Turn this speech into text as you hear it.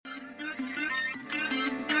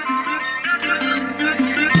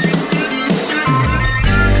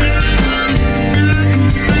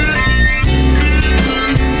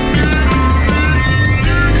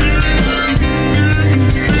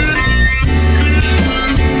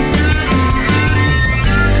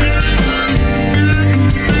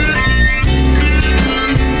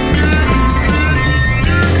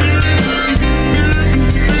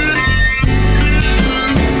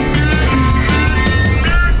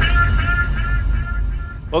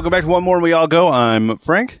Welcome back to One More and We All Go. I'm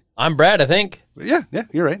Frank. I'm Brad, I think. Yeah,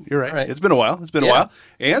 you're right. You're right. Right. It's been a while. A while.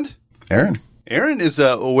 And Aaron is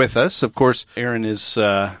with us. Of course, Aaron is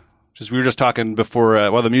we were just talking before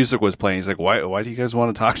while the music was playing. He's like, why do you guys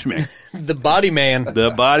want to talk to me? The body man.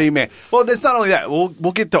 The body man. Well, it's not only that.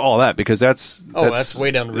 We'll get to all that because that's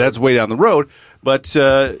way down the road. That's way down the road. But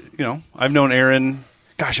I've known Aaron.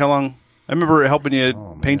 Gosh, how long? I remember helping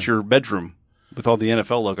you paint your bedroom with all the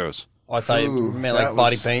NFL logos. Oh, I thought you meant like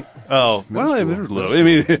body paint. Oh, well, it was a little. I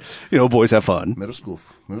mean, boys have fun. Middle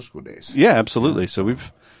school days. Yeah, absolutely. So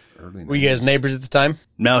we've. Were you guys neighbors at the time?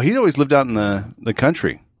 No, he always lived out in the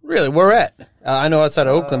country. Really? Where at? I know outside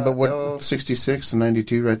of Oakland, but what? 66 and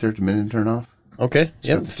 92 right there at the Minden turnoff. Okay.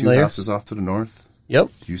 Yep. The two houses off to the north. Yep.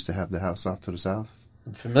 Used to have the house off to the south.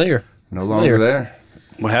 Familiar. No longer there.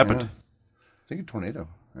 What happened? Yeah. I think a tornado,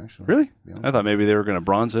 actually. Really? I thought maybe they were going to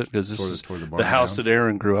bronze it because this is the house that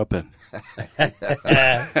Aaron grew up in.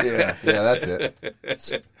 yeah, that's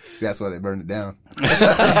it. That's why they burned it down. Put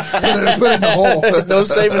it in the hole. No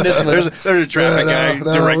saving this one. There's a traffic guy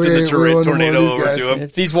directing the tornado over to him.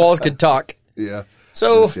 If these walls could talk. Yeah.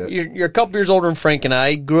 So you're a couple years older than Frank and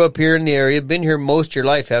I. Grew up here in the area. Been here most of your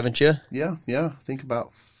life, haven't you? Yeah. I think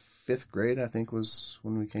about 5th grade, I think, was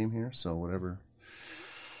when we came here. So whatever.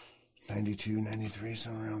 92, 93,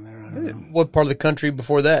 somewhere around there. I don't know. What part of the country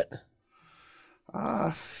before that?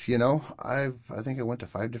 I think I went to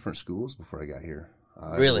 5 different schools before I got here.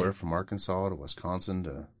 Really? Everywhere from Arkansas to Wisconsin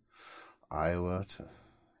to Iowa to,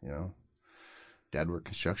 Dad worked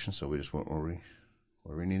construction, so we just went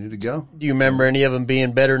where we needed to go. Do you remember any of them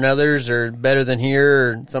being better than others or better than here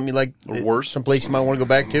or something like or worse? Some place you might want to go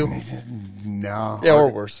back to? No. Yeah, or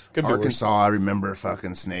worse. Could be Arkansas, worse. I remember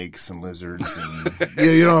fucking snakes and lizards. And,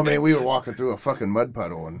 you know what I mean? We were walking through a fucking mud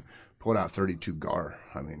puddle and pulled out 32 gar.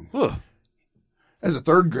 I mean, as a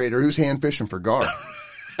 3rd grader, who's hand fishing for gar?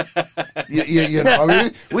 we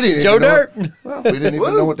didn't Joe even Dirt. We didn't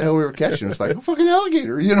even know what the hell we were catching. It's like a fucking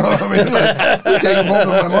alligator, you know what I mean? Like, we take them home to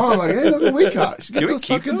my mom, like, hey, look what we caught. Get those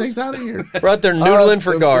fucking things out of here. We're out there noodling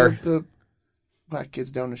for gar. The black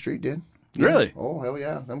kids down the street did. Really? Oh, hell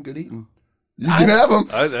yeah. I'm good eating. You can have them.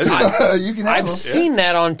 You can have I've them. seen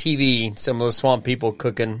that on TV. Some of the swamp people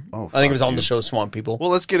cooking. Oh, I think it was on fuck the show Swamp People.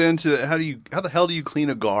 Well, let's get into how the hell do you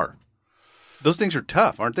clean a gar? Those things are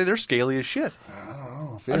tough, aren't they? They're scaly as shit.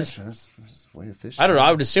 Oh, fish. That's the way of fish. I don't know.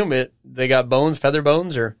 I would assume they got bones, feather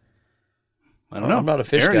bones, or I don't know. I'm not a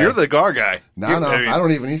fish Aaron, guy. you're the gar guy. No, I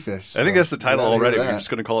don't even eat fish. I think that's the title already. That. We're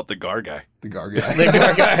just going to call it the gar guy. The gar guy. The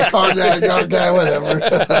gar guy. gar guy, whatever.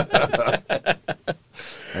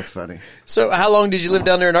 That's funny. So, how long did you live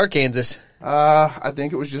down there in Arkansas? I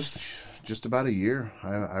think it was just about a year.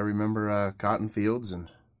 I remember cotton fields and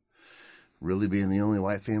really being the only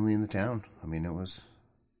white family in the town. I mean, it was.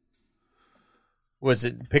 Was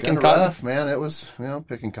it picking Kinda cotton? rough, man. It was,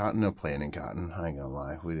 picking cotton, planting cotton. I ain't gonna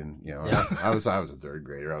lie. We didn't, Yeah. I was a 3rd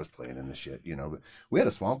grader. I was playing in the shit, but we had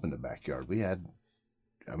a swamp in the backyard. It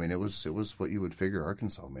was what you would figure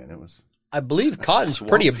Arkansas, man. It was. I believe cotton's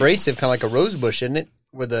pretty abrasive, kind of like a rose bush, isn't it?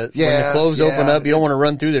 When the cloves open up, you don't want to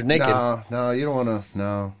run through there naked. No, you don't want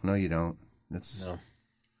to. No, you don't. No.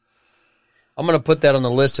 I'm going to put that on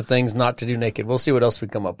the list of things not to do naked. We'll see what else we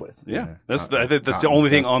come up with. Yeah. I think that's the only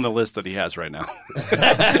thing on the list that he has right now.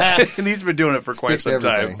 And he's been doing it for quite some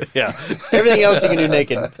time. Yeah. Everything else you can do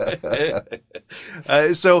naked.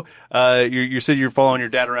 So you said you're following your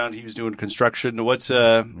dad around. He was doing construction. What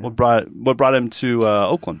brought him to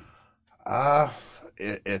Oakland?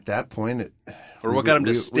 At that point, what got him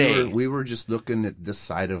to stay? We were just looking at this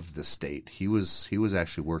side of the state. He was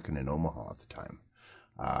actually working in Omaha at the time.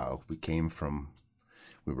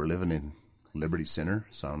 We were living in Liberty Center.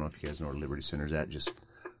 So I don't know if you guys know where Liberty Center's at, just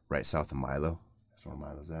right south of Milo. That's where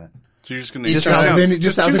Milo's at. So you're just going to just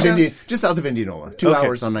south of Indianola. 2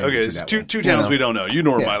 hours on 92. Okay, it's two towns we don't know. You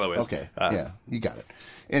know where Milo is. Okay, you got it.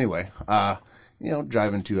 Anyway,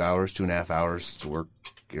 driving 2 hours, 2.5 hours to work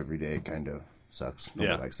every day kind of sucks.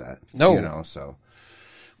 Nobody likes that. No. So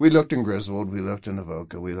we looked in Griswold, we looked in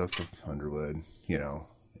Avoca, we looked at Underwood,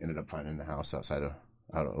 ended up finding the house out of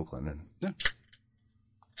Oakland, and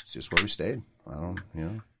it's just where we stayed.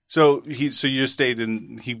 So you just stayed,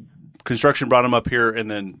 and construction brought him up here, and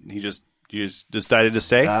then you just decided to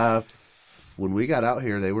stay. When we got out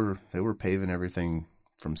here, they were paving everything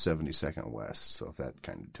from 72nd West. So if that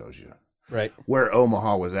kind of tells you right where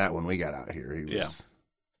Omaha was at when we got out here, he was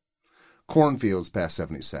cornfields past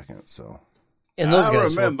 72nd. So. And those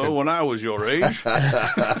guys remember when I was your age,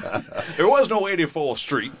 there was no 84th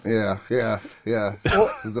Street. Yeah.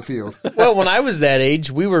 It was a field. Well, when I was that age,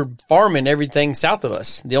 we were farming everything south of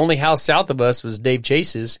us. The only house south of us was Dave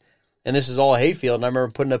Chase's, and this is all a hayfield, and I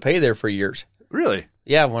remember putting up hay there for years. Really?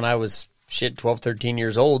 Yeah, when I was 12, 13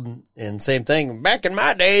 years old, and same thing. Back in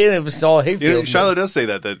my day, it was all a hayfield. Shiloh does say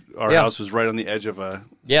that our house was right on the edge of a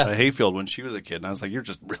Yeah. a hayfield when she was a kid. And I was like, you're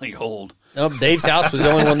just really old. Nope, Dave's house was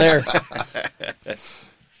the only one there.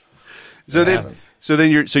 So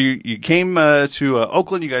then you came to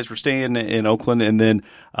Oakland. You guys were staying in Oakland, and then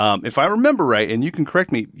if I remember right, and you can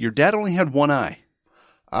correct me, your dad only had one eye.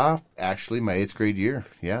 Actually, my 8th grade year,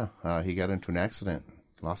 yeah, he got into an accident,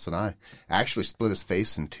 lost an eye. Actually, split his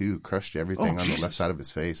face in two, crushed everything on the left side of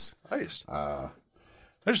his face. I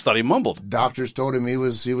just thought he mumbled. Doctors told him he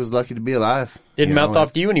was lucky to be alive. Didn't mouth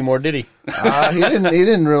off to you anymore, did he? He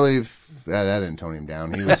didn't really. That didn't tone him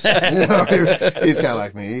down. He was, he's kind of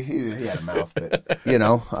like me. He had a mouth, but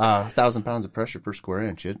 1,000 pounds of pressure per square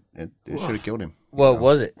inch. It should have killed him. What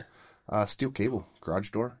was it? Steel cable,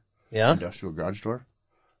 garage door. Yeah, industrial garage door.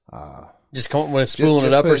 Just come when it's spooling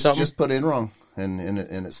it up or something. Just put in wrong, and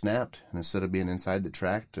it snapped. And instead of being inside the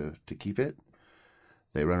track to keep it,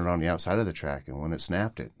 they run it on the outside of the track. And when it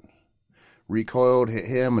snapped, it recoiled, hit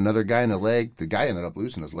him, another guy in the leg. The guy ended up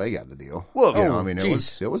losing his leg out of the deal. Whoa!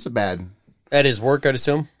 It was a bad. At his work, I'd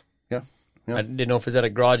assume. Yeah. I didn't know if it was at a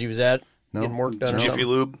garage he was at. No, getting work done. Jiffy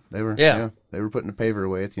Lube. They were they were putting the paver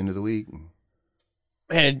away at the end of the week.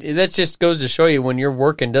 Man, that just goes to show you when you're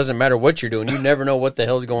working, doesn't matter what you're doing. You never know what the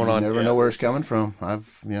hell's going on. You never know where it's coming from.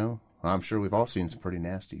 I'm sure we've all seen some pretty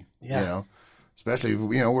nasty. Yeah. Especially,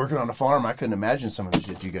 working on a farm. I couldn't imagine some of the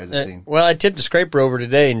shit you guys have seen. Well, I tipped a scraper over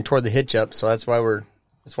today and tore the hitch up, so that's why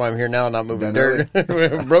I'm here now, not moving dirt.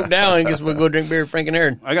 Broke down, and guess we'll go drink beer with Frank and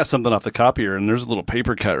Aaron. I got something off the copier, and there's a little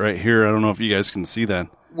paper cut right here. I don't know if you guys can see that.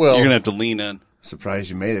 Well, you're going to have to lean in. Surprised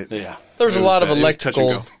you made it. Yeah. There's a lot of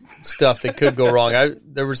electrical stuff that could go wrong.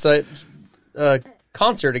 There was a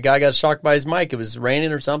concert. A guy got shocked by his mic. It was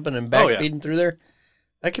raining or something and backbeating through there.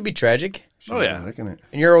 That could be tragic. And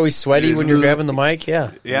you're always sweaty when you're grabbing the mic.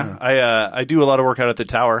 Yeah. I do a lot of work out at the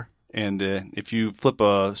tower, and if you flip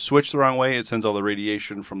a switch the wrong way, it sends all the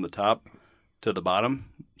radiation from the top to the bottom,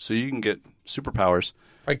 so you can get superpowers.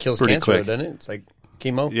 Probably kills cancer, doesn't it? It's like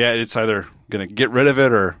chemo. Yeah, it's either going to get rid of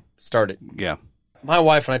it or start it. Yeah. My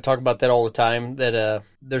wife and I talk about that all the time, that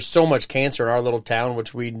there's so much cancer in our little town,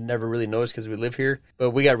 which we never really noticed because we live here.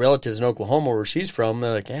 But we got relatives in Oklahoma where she's from.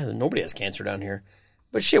 They're like, yeah, nobody has cancer down here.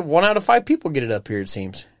 But shit, 1 out of 5 people get it up here, it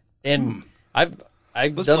seems. And Let's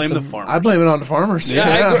blame the farmers. I blame it on the farmers.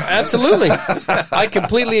 Yeah. Absolutely. I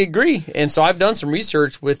completely agree. And so I've done some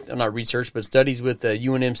research not research, but studies with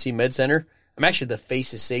UNMC Med Center. I'm actually the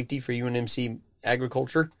face of safety for UNMC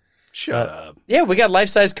Agriculture. Shut up. Yeah, we got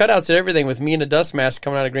life-size cutouts and everything with me in a dust mask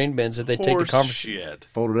coming out of grain bins that they take to conferences. Shit.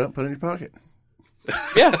 Fold it up, put it in your pocket.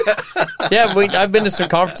 Yeah. I've been to some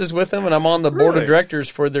conferences with them, and I'm on the board of directors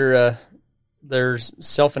for their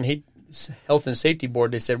health and safety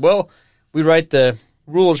board. They said, well, we write the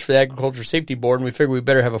rules for the Agriculture Safety Board, and we figure we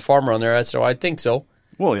better have a farmer on there. I said, I think so.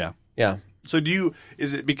 Well, yeah. Yeah. So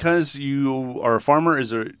is it because you are a farmer, or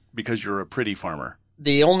is it because you're a pretty farmer?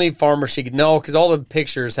 The only farmer she could know, because all the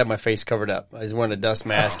pictures have my face covered up. I was wearing a dust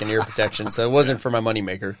mask and ear protection, so it wasn't for my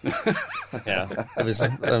moneymaker. Yeah, it was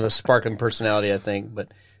a sparkling personality, I think.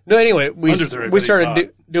 But no, anyway, we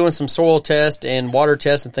started doing some soil tests and water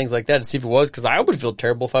tests and things like that to see if it was, because I would feel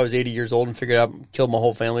terrible if I was 80 years old and figured out killed my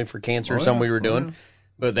whole family for cancer or something we were doing.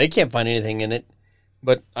 But they can't find anything in it.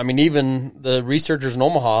 But, I mean, even the researchers in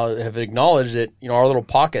Omaha have acknowledged that, our little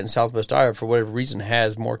pocket in southwest Iowa, for whatever reason,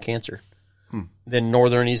 has more cancer than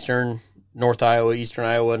northern, eastern, North Iowa, eastern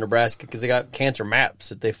Iowa, Nebraska, because they got cancer maps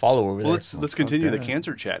that they follow over there. Let's continue the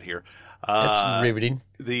cancer chat here. That's riveting.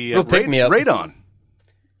 The pick me up. radon.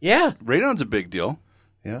 Yeah. Radon's a big deal.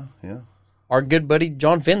 Yeah. Our good buddy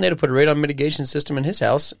John Finn, they'd put a radon mitigation system in his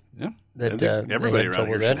house. Yeah. That everybody around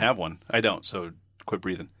here should have one. I don't, so quit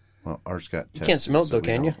breathing. Well, ours got tested. You can't smell it, though,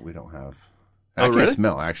 can you? We don't have. I can't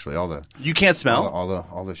smell, actually. You can't smell?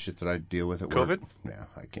 All the shit that I deal with at COVID? work. Yeah,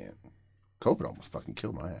 I can't. COVID almost fucking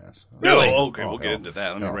killed my ass. Really? Okay, we'll get into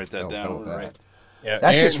that. Let me write that down. Right. Yeah,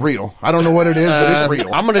 that shit's real. I don't know what it is, but it's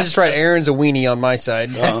real. I'm going to just write Aaron's a weenie on my side.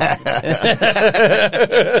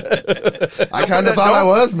 I kind of thought I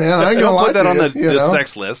was, man. I ain't going to lie put that to on you, the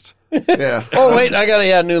sex list. Yeah. Oh, wait, I got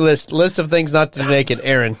a new list of things not to do naked.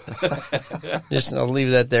 Aaron. I'll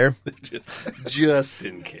leave that there. Just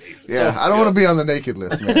in case. Yeah, I don't want to be on the naked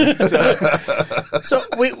list, man. So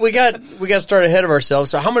we got started ahead of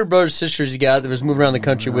ourselves. So how many brothers and sisters you got that was moving around the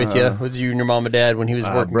country with you and your mom and dad when he was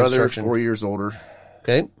working brother, construction? 4 years older.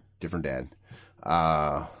 Okay. Different dad.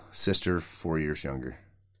 Sister, 4 years younger.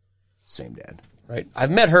 Same dad. Right.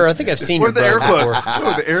 I've met her. I think I've seen her Where the air brother quotes? before.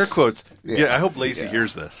 Oh, the air quotes. Yeah, I hope Lacey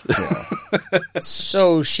hears this.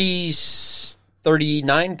 So she's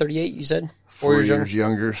 39, 38, you said? 4 years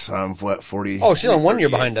younger. So I'm, 40? Oh, she's only 1 year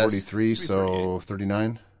behind us. 43, so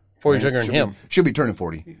 39. 4 years younger than him. She'll be turning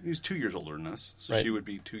 40. He's 2 years older than us, so Right. she would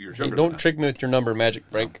be 2 years Hey, younger. don't than us. trick me with your number magic,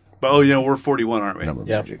 Frank. But we're 41, aren't we? Number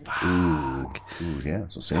Yeah. magic. Ooh, yeah.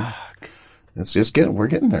 So see, it's just we're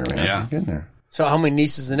getting there, man. Yeah. We're getting there. So how many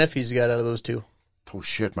nieces and nephews you got out of those two? Oh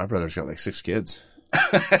shit, my brother's got like 6 kids.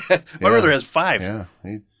 My brother has 5. Yeah,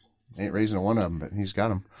 he ain't raising one of them, but he's got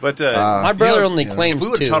them. But My brother only if claims we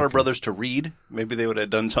would have 2. taught our brothers to read, maybe they would have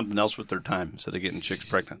done something else with their time instead of getting chicks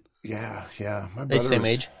pregnant. Yeah. My They brother same was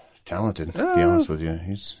age? talented. To be honest with you,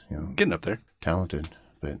 he's Getting up there. talented,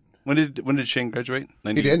 but When did Shane graduate?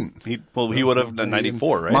 90, he didn't. He would have done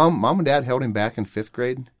 94, right? Mom and Dad held him back in 5th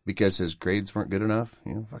grade because his grades weren't good enough.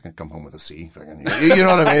 Fucking come home with a C. Fucking, you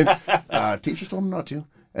know what I mean? Teachers told him not to,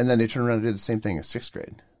 and then they turned around and did the same thing in 6th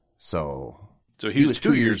grade. So he was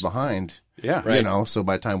 2 years behind. Yeah, Right. So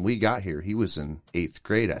by the time we got here, he was in 8th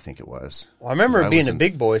grade, I think it was. Well, I remember 'Cause I being was a in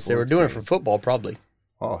big boys. They were 4th doing it grade. for football, probably.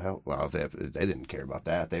 Oh hell! Well, they didn't care about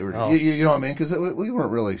that. They were, Oh. you know what I mean? Because we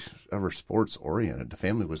weren't really ever sports oriented. The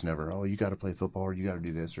family was never, oh, you got to play football or you got to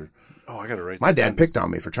do this or. Oh, I got to write. My dad picked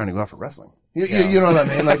on me for trying to go out for wrestling. You know what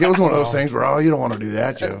I mean? Like it was one of those things where, oh, you don't want to do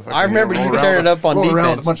that. I remember you tearing it up on roll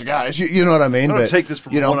around with a defense. bunch of guys. You know what I mean? I don't But take this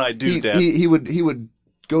from what I do, Dad. He would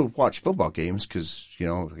go watch football games because I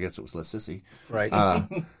guess it was less sissy. Right.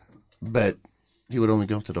 But he would only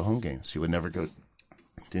go to the home games. He would never go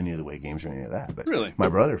to any of the away games or any of that. But Really? my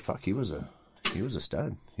brother, he was a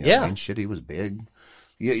stud. You know Yeah. what I mean? Shit, he was big.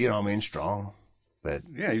 You know what I mean? Strong. But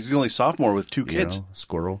Yeah, he's the only sophomore with 2 kids.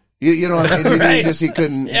 squirrel. You know what I mean? Right. He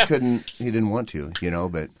didn't want to.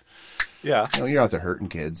 But Yeah. you're out there hurting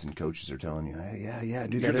kids, and coaches are telling you, hey, yeah,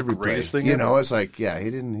 do that the every play. greatest thing It's ever. like, yeah,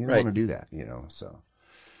 he didn't Right. want to do that. So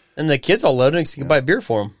And the kids all loved it because you could buy beer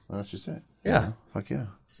for them. well, that's just it. Yeah. Fuck yeah.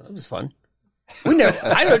 So it was fun.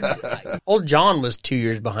 Old John was 2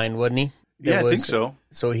 years behind, wasn't he? Yeah, I think so.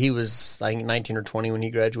 So he was, I think, 19 or 20 when he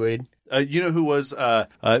graduated. You know who was?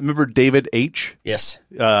 Remember David H? Yes.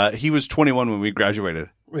 He was 21 when we graduated.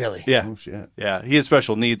 Really? Yeah. Oh shit. Yeah, he had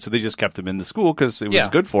special needs, so they just kept him in the school because it was Yeah.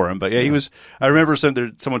 good for him. But yeah, he was. I remember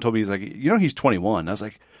someone told me, he's like, he's 21. I was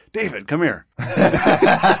like, David, come here.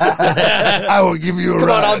 I will give you a Come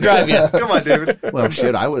ride. on, I'll drive you. Come on, David. Well,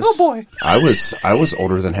 shit, I was. Oh, boy. I was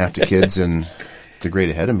older than half the kids in the grade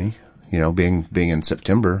ahead of me. Being in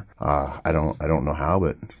September, I don't know how,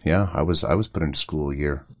 but yeah, I was put into school a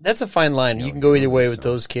year. That's a fine line. You can go either way with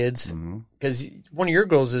those kids. Because one of your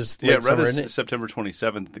girls is late summer, isn't Red it? is September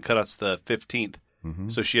 27th. The cutout's the 15th.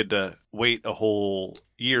 So she had to wait a whole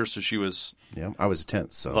year. So she was Yeah, I was a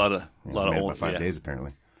 10th, so a lot of I made it by old 5 yeah. days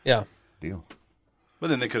apparently. Yeah. Deal. But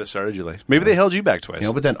then they could have started you late. Maybe they held you back twice.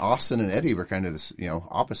 But then Austin and Eddie were kind of this,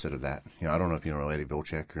 opposite of that. I don't know if you know Eddie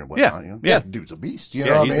Vilcek or whatnot. Yeah, Yeah, dude's a beast. You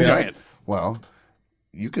know what he's I mean? giant. Well,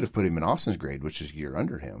 you could have put him in Austin's grade, which is a year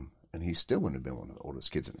under him, and he still wouldn't have been one of the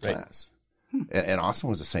oldest kids in the Right. class. And Austin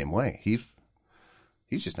was the same way. He's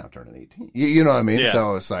just now turning 18. You know what I mean? Yeah.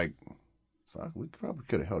 So it's like, fuck, we probably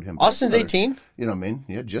could have held him back Austin's another- 18? You know what I mean?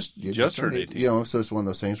 Yeah, just turned 18. So it's one of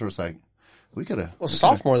those things where it's like, we could have. Well,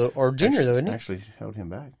 sophomore though, or junior though, isn't he? Actually held him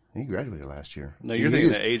back. He graduated last year. No, you're He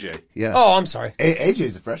thinking is- of AJ. Yeah. Oh, I'm sorry.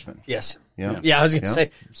 AJ's a freshman. Yes. Yeah. Yeah, I was going to Yeah.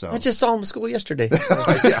 say, So I just saw him in school yesterday.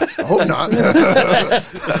 yeah, I hope not.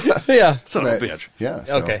 Yeah. Son of a bitch. Yeah.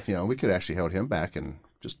 So, Okay. we could actually held him back and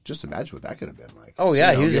just imagine what that could have been like. Oh,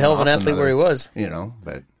 yeah, he was a hell of an athlete where he was.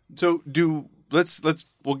 But So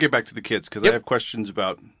we'll get back to the kids because Yep. I have questions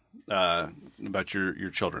about your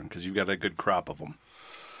children because you've got a good crop of them.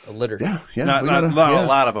 A litter. yeah, Not we gotta- a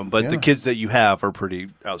lot of them, but the Yeah. kids that you have are pretty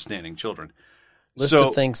outstanding children. List So-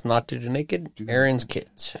 of things not to do naked. Aaron's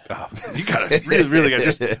kids. Oh, you gotta really gotta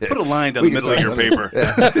just put a line down the middle of your paper.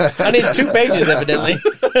 I need 2 pages, evidently.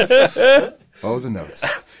 Oh, the notes.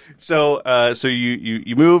 So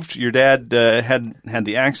you moved. Your dad had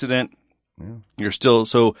the accident. Yeah. You're still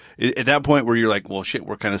at that point where you're like, well, shit,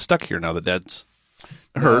 we're kind of stuck here now that Dad's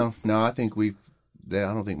hurt. No, I think I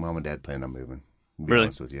don't think Mom and Dad planned on moving. To be Really?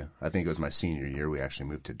 honest with you, I think it was my senior year. We actually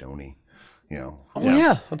moved to Doney. Oh,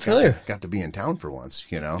 yeah, I'm familiar. Got to be in town for once.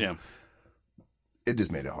 Yeah. It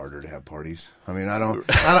just made it harder to have parties. I mean, I don't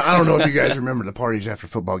know if you guys remember the parties after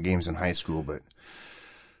football games in high school, but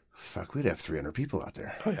fuck, we'd have 300 people out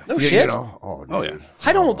there. Oh, yeah. No shit. Oh, dude. Oh, yeah.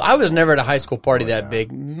 I was never at a high school party that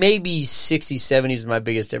big. Maybe 60s, 70s was my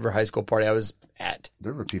biggest ever high school party I was at.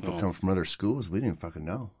 There were people come from other schools we didn't fucking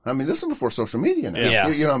know. I mean, this is before social media now. Yeah.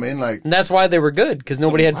 You know what I mean? Like, And that's why they were good, because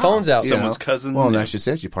nobody had phones out. Someone's cousin. Well, and that's just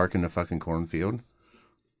it. You park in the fucking cornfield.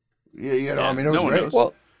 Yeah, you know, I mean, it was no one great. knows.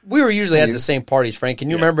 Well, we were usually at the same parties, Frank. Can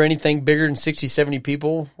you Yeah. remember anything bigger than 60, 70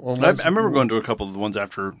 people? I remember going to a couple of the ones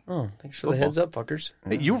after. Oh, thanks for the heads up, fuckers.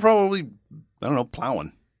 You were probably, I don't know,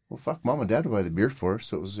 plowing. Well, fuck, Mom and Dad would buy the beer for us,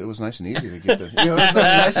 so it was nice and easy to get the, you know, it was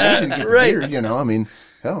nice and easy to get the Right. beer, you know, I mean,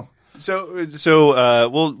 hell. So we'll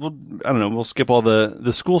I don't know, we'll skip all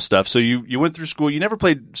the school stuff. So you went through school. You never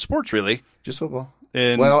played sports really. Just football.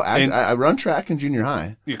 And, Well, I run track in junior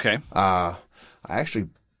high. Okay. I actually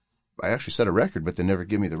set a record, but they never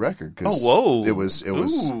give me the record because Oh, whoa. it was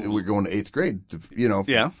Ooh. we're going to 8th grade,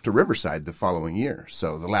 to Riverside the following year.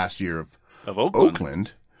 So the last year of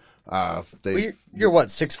Oakland. You're what,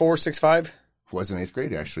 6'4", 6'5"? was in 8th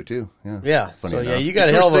grade actually too. Yeah. Yeah. Funny So, enough. you got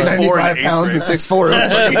a hell of a... 6'4" 95 in pounds 8th and 6'4". It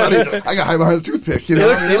was fucking funny. I got high behind the toothpick. You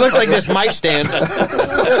know, He looks like this mic stand. You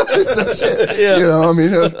know, I mean,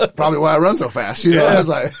 that's probably why I run so fast. You know, I was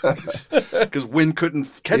like, Because Wynn couldn't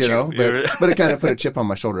catch you. you know, but it kind of put a chip on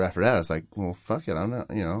my shoulder after that. I was like, well, fuck it, I'm not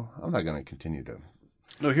going to continue to,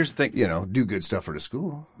 No, here's the thing. do good stuff for the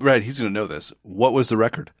school. Right, he's going to know this. What was the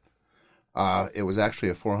record? It was actually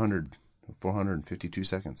a 452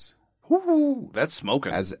 seconds Ooh, that's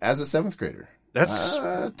smoking. as a 7th grader. That's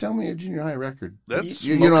Tell me a junior high record. That's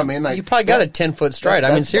you know what I mean? Like You probably got a 10-foot stride.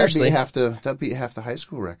 I mean, seriously. that'd be half the high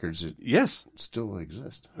school records that yes. still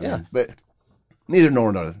exist. I Yeah. mean, but neither nor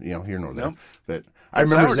another, here nor there. No. But I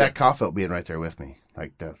remember sourdough. Zach Caulfield being right there with me,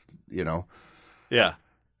 like the, Yeah.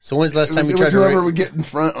 So when's the last time you it tried was to... whoever would get in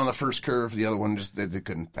front on the first curve. The other one just they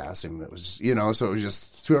couldn't pass him. It was so it was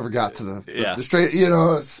just whoever got to the straight.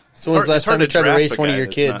 It's, So when's the last It's hard time you to tried to draft race a one of guy your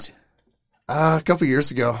that's kids? a couple years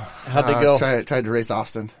ago. How'd it go? Tried to race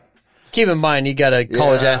Austin. Keep in mind, you got a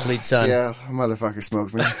college athlete son. Yeah, motherfucker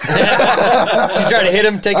smoked me. Did you try to hit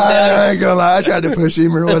him, take him down? I ain't gonna lie. I tried to push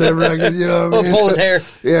him or whatever I could. What I mean? Pull his hair.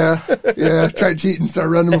 Yeah. Tried cheating, started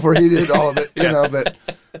running before he did. All of it. But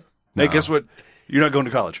Hey, guess what? You're not going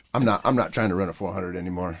to college. I'm not trying to run a 400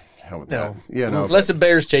 anymore. Hell with that. Unless the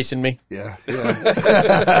bear's chasing me. Yeah.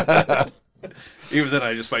 Even then,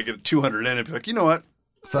 I just might get a 200 in and be like, you know what?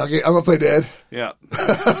 Fuck it. I'm gonna play dead. Yeah.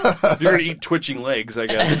 If you're going to eat twitching legs, I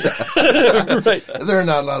guess. Right. There's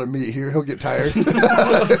not a lot of meat here. He'll get tired. He'll be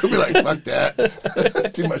like, fuck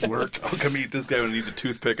that. Too much work. I'll come eat this guy and eat the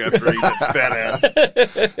toothpick after he eats that fat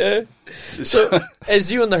ass. So,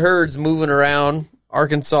 as you and the herds moving around,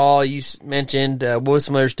 Arkansas, you mentioned, what was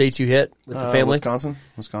some other states you hit with the family?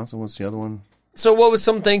 Wisconsin was the other one. So what was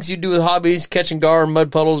some things you do with hobbies, catching gar and mud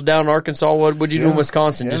puddles down in Arkansas? What would you do in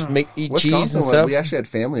Wisconsin? Just eat cheese and stuff? We actually had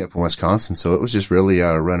family up in Wisconsin, so it was just really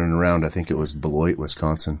running around. I think it was Beloit,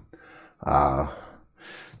 Wisconsin.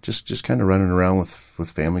 Just kind of running around with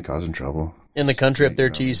family, causing trouble. In the country up there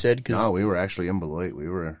too, you said? Cause, No, we were actually in Beloit. We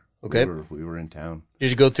were we were in town.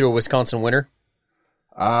 Did you go through a Wisconsin winter?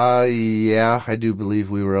 Yeah, I do believe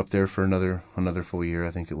we were up there for another full year.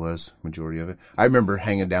 I think it was majority of it. I remember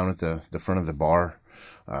hanging down at the front of the bar.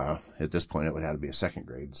 At this point, it would have to be a 2nd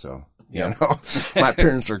grade. So, my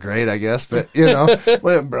parents were great, I guess. But,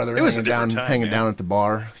 my brother It was hanging a different time, hanging man. down at the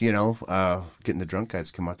bar, getting the drunk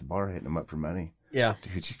guys to come out the bar, hitting them up for money. Yeah.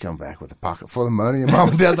 Dude, you come back with a pocket full of money, and mom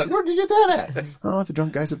and dad's like, "Where'd you get that at?" Oh, the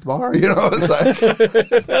drunk guys at the bar. It's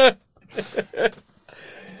like,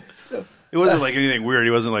 It wasn't like anything weird. He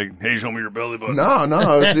wasn't like, hey, show me your belly button. no, it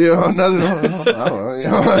was nothing. I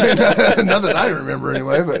don't know, nothing I remember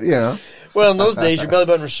anyway. But Well, in those days, your belly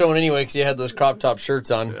button was showing anyway because you had those crop top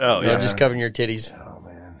shirts on. Oh, yeah. Just covering your titties. oh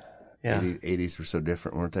man, Yeah. 80s were so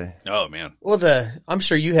different, weren't they? Oh, man. Well, I'm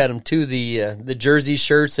sure you had them too. The jersey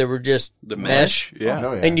shirts that were just The mesh. Yeah. Oh,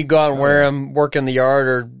 hell yeah. and you go out and wear them, work in the yard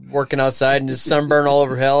or working outside, and just sunburn all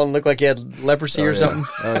over hell and look like you had leprosy or something.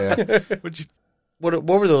 Oh yeah. What'd you, What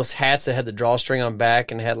were those hats that had the drawstring on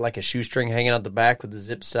back and had like a shoestring hanging out the back with the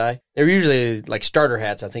zip tie? They were usually like starter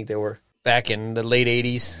hats, I think they were, back in the late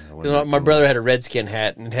 80s. My brother had a Redskin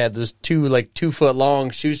hat and it had those 2 foot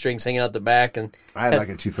long shoestrings hanging out the back. And I had like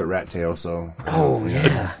a 2-foot rat tail, so. oh,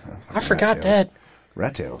 yeah. I forgot that.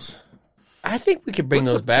 Rat tails. I think we could bring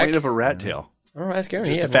what's those the back. point of a rat tail? Oh, ask Aaron.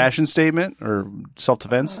 Just a fashion statement or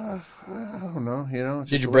self-defense? I don't know. It's Did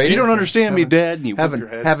just you the braid way- You don't understand me, Dad. And you whip your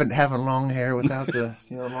head. having long hair without the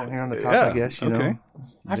long hair on the top. Yeah, I guess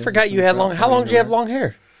I forgot you had long. How long did you have long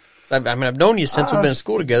hair? I mean, I've known you since we've been in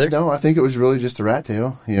school together. No, I think it was really just a rat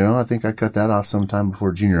tail. You know, I think I cut that off sometime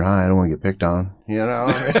before junior high. I don't want to get picked on. You know,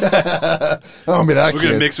 I don't be that We're kid.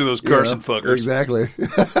 gonna mix with those Carson fuckers. Exactly.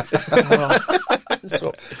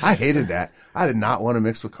 So, I hated that. I did not want to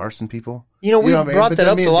mix with Carson people. you know, we what I mean? brought But that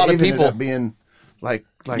then up me to a and lot of Dave ended people. up being like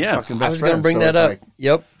Yeah. fucking I best was friends. going to bring So that it's up. like,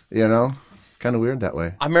 Yep. you know, kind of weird that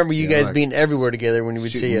way. I remember you Yeah, guys like- being everywhere together when we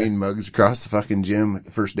would see Shooting you. mean mugs across the fucking gym at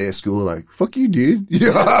the first day of school, like, fuck you, dude.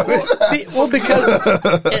 You know what I mean? Well,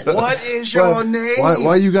 because What is your name?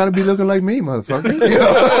 Why you gotta be looking like me, motherfucker? You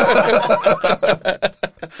know?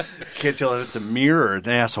 Can't tell if it's a mirror or an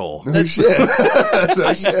asshole. No shit.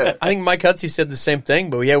 No shit. I think Mike Hutsey said the same thing,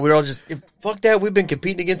 but yeah, we were all just, fuck that, we've been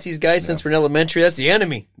competing against these guys since we're in elementary. That's the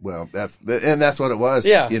enemy. Well, that's what it was.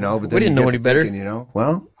 Yeah. You know, but We then didn't you know get any to better. thinking, you know,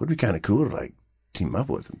 well, would be kind of cool to like team up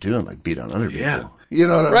with them too and like beat on other people. Yeah. You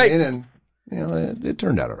know what Right. I mean? And, you know, it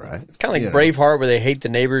turned out all right. It's kind of like You know. Braveheart where they hate the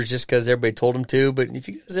neighbors just because everybody told them to. But if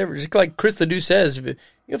you guys ever, just like Chris Ledoux says,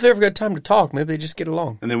 if they ever got time to talk, maybe they just get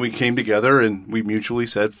along. And then we came together and we mutually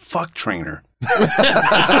said, fuck Trainer.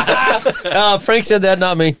 Frank said that,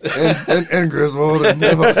 not me. And Griswold and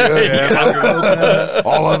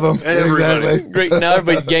all of them. Everybody. Exactly. Great. Now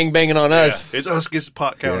everybody's gangbanging on us. It's us against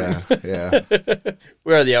Pot County. Yeah.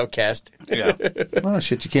 We are the outcast. Yeah. Well,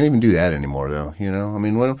 shit, you can't even do that anymore, though. You know, I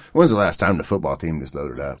mean, when's the last time the football team just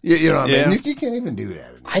loaded up? You know what I Yeah. mean? You can't even do that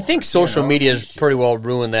anymore. I think social media has pretty well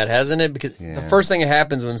ruined that, hasn't it? Because the first thing that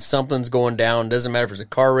happens when something's going down, doesn't matter if it's a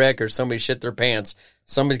car wreck or somebody shit their pants,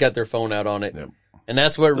 somebody's got their phone out on it. Yep. And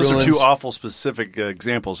that's what Those ruins. are two awful specific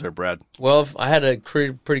examples there, Brad. Well, I had a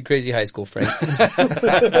pretty crazy high school, Frank.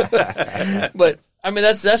 But I mean,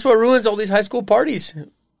 that's what ruins all these high school parties.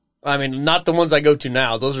 I mean, not the ones I go to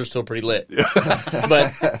now; those are still pretty lit.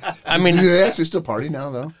 But I mean, Do they actually still party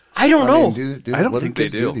now, though? I don't know. I don't what think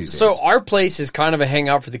kids they do. these So days? our place is kind of a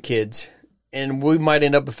hangout for the kids, and we might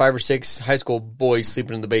end up with 5 or 6 high school boys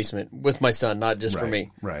sleeping in the basement with my son, not just for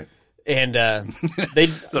me. Right. And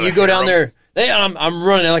you go down there. I'm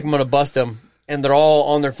running like I'm gonna bust them, and they're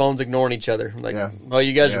all on their phones ignoring each other. I'm like, Yeah. well,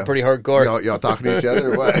 you guys Yeah. are pretty hardcore. Y'all talking to each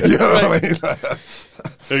other or what? You know what I mean?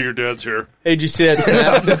 Hey, your dad's here. Hey, did you see that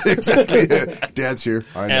snap? Exactly. Dad's here.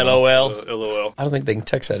 I know. LOL. LOL. I don't think they can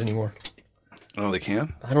text that anymore. Oh, they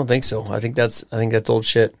can? I don't think so. I think that's old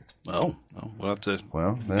shit. Oh, we'll have to.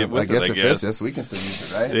 Well, Get with I guess it, it fits us. We can still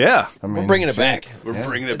use it, right? Yeah. I mean, We're bringing it shit. back. We're Yeah.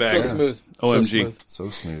 bringing it It's back. so smooth. OMG. So smooth. So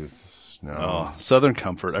smooth. No. Oh, Southern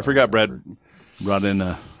Comfort. I forgot Brad brought in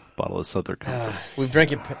a bottle of Southern Comfort. We've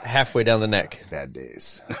drank it halfway down the neck. Bad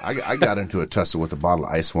days. I got into a tussle with a bottle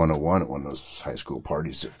of Ice 101 at one of those high school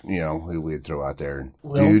parties that, you know, we'd throw out there.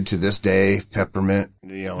 Dude, to this day, peppermint,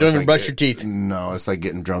 you know. Don't even brush your teeth. No, it's like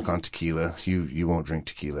getting drunk on tequila. You won't drink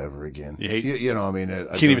tequila ever again. You hate- You know, I mean.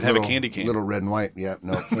 Can't even have a candy cane. Little red and white. Yeah,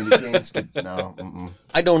 no. Candy canes. No. Mm-mm.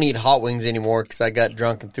 I don't eat hot wings anymore because I got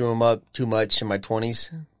drunk and threw them up too much in my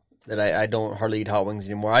 20s. That I don't hardly eat hot wings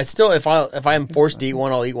anymore. I still, if I am forced to eat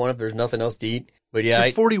one, I'll eat one if there's nothing else to eat. But yeah,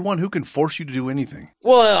 You're 41. Who can force you to do anything?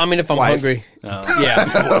 well, I mean, if I'm Wife. hungry,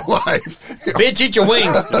 yeah, Wife. bitch, eat your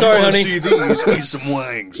wings. Sorry, honey. See these? Eat some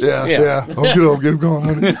wings. Yeah, Yeah. yeah. Get them going,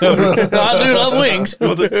 honey. I do love wings.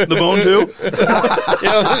 Well, the bone too.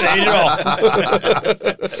 Yeah, eat it all.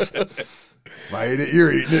 If I eat it,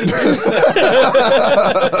 you're eating it.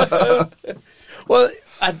 Well,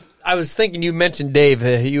 I was thinking you mentioned Dave.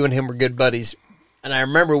 You and him were good buddies. And I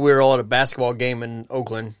remember we were all at a basketball game in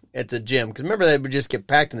Oakland at the gym. Because remember, they would just get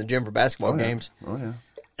packed in the gym for basketball games. Oh, yeah.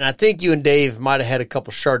 And I think you and Dave might have had a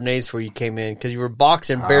couple Chardonnays before you came in. Because you were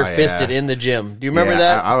boxing bare-fisted yeah. in the gym. Do you remember Yeah,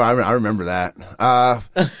 that? I remember that.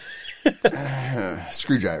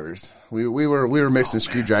 Screwdrivers. We were mixing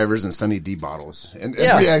screwdrivers and Sunny D bottles, and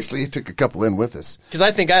Yeah. we actually took a couple in with us. Because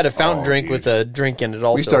I think I had a fountain drink dude. with a drink in it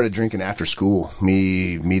also. We started drinking after school.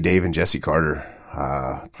 Me, Dave, and Jesse Carter.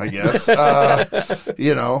 I guess.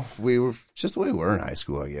 You know, we were just the way we were in high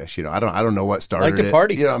school. I guess. You know, I don't know what started Like to it.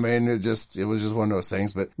 party. You know, I mean, it was just one of those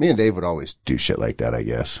things. But me and Dave would always do shit like that. I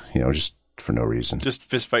guess. You know, just for no reason. Just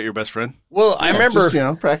fist fight your best friend. Well, I remember Just, you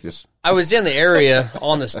know, practice. I was in the area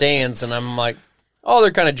on the stands, and I'm like, oh,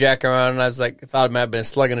 they're kind of jacking around. And I was like, I thought it might have been a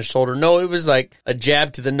slug in the shoulder. No, it was like a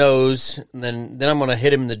jab to the nose, and then I'm going to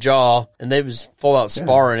hit him in the jaw. And they was full out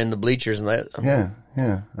sparring in the bleachers. And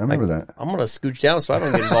Yeah, I remember that. I'm going to scooch down so I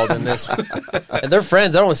don't get involved in this. And they're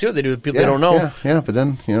friends. I don't want to see what they do with people they don't know. Yeah. But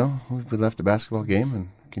then, you know, we left the basketball game and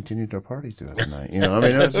continued our party throughout the night. You know, I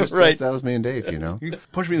mean, that was just Right. that was me and Dave. You know, You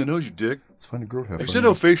punch me in the nose, you dick. it's fun to grow up. I said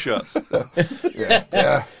no face shots.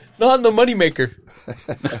 Yeah. Not in the moneymaker.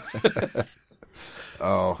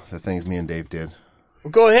 Oh, the things me and Dave did.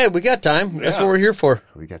 Well, go ahead. We got time. That's what we're here for.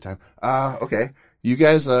 We got time. Okay. You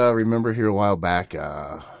guys remember here a while back,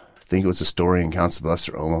 I think it was a story in Council Bluffs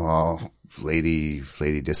or Omaha, lady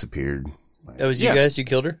disappeared. That was you guys? You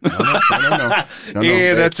killed her? No.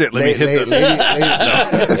 Yeah, that's it. Let me hit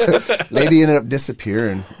the... Lady ended up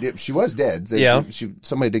disappearing. She was dead. Yeah.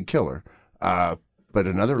 Somebody did kill her. But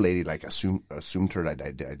another lady like assumed her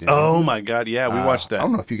identity. Oh my God! Yeah, we watched that. I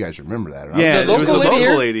don't know if you guys remember that. Or Yeah, The it was a local lady local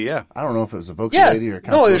here? lady. Yeah. I don't know if it was a vocal lady or a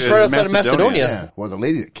No, it was council right lady. outside of Macedonia. Yeah. Well, the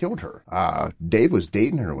lady that killed her, Dave was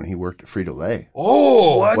dating her when he worked at Frito-Lay.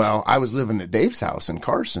 Oh, What? Well, I was living at Dave's house in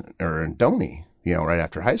Carson or in Doney, right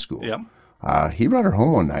after high school. Yeah. He brought her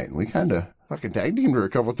home one night, and we kind of fucking tag teamed her a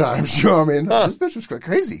couple times. You know what I mean? This bitch was quite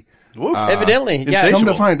crazy. Woof. evidently. Yeah. insatiable. Come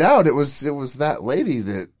to find out, it was that lady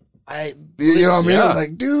that. I, You know what I mean? Yeah. I was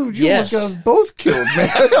like, dude, you Yes. almost got us both killed, man.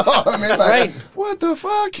 You know what I mean? Like, Right. what the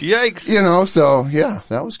fuck? Yikes! So yeah,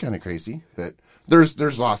 that was kind of crazy. But there's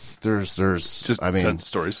lots. There's. Just I mean, sense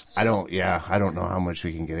stories. I don't know how much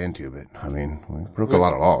we can get into, but I mean, we broke a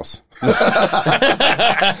lot of laws.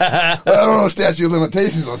 I don't know statute of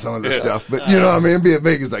limitations on some of this stuff, but you know what I mean? Be as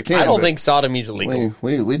big as I can. I don't but think sodomy's illegal.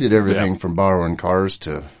 we did everything from borrowing cars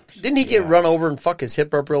to. Didn't he get run over and fuck his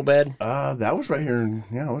hip up real bad? That was right here.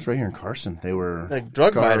 I was right here in Carson. They were Like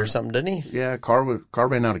drug bite or something, didn't he? Yeah, car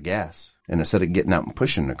ran out of gas, and instead of getting out and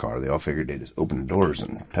pushing the car, they all figured they'd just open the doors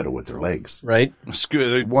and pedal with their legs. Right.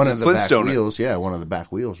 One of the back Flintstone it. wheels, one of the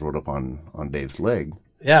back wheels rolled up on Dave's leg,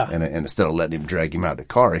 Yeah. and instead of letting him drag him out of the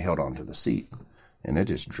car, he held onto the seat, and it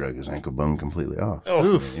just drug his ankle bone completely off.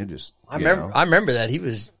 Oh. I mean, it just. I remember that. He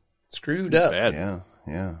was screwed up. Bad.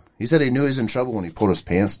 Yeah. He said he knew he was in trouble when he pulled his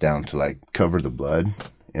pants down to like cover the blood,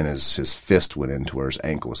 and his fist went into where his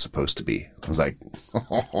ankle was supposed to be. I was like,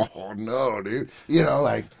 oh no, dude.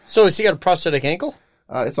 Like So has he got a prosthetic ankle?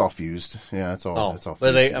 it's all fused. Yeah, it's all Oh, fused.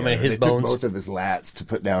 but his together. They bones. took both of his lats to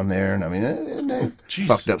put down there, and I mean, they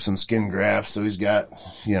fucked up some skin grafts, so he's got,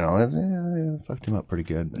 it fucked him up pretty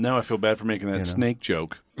good. Now I feel bad for making that snake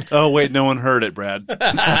joke. Oh wait, no one heard it, Brad.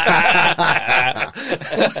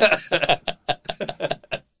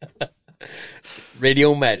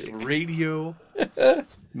 Radio magic. Radio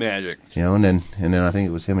magic. And then I think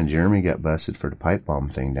it was him and Jeremy got busted for the pipe bomb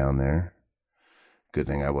thing down there. Good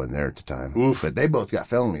thing I wasn't there at the time. Oof. But they both got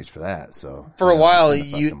felonies for that. So For a while, kinda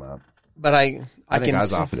fucked them up. But I think can. I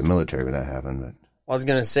was off in the military when that happened. But I was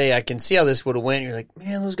gonna say I can see how this would have went. You're like,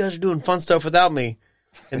 man, those guys are doing fun stuff without me.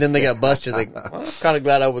 And then they got busted. Like, well, I'm kind of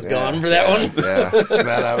glad I was gone for that one. yeah,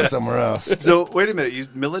 glad I was somewhere else. So wait a minute, you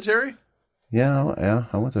military? Yeah.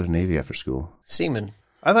 I went to the Navy after school. Seaman.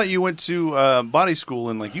 I thought you went to body school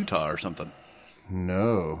in like Utah or something.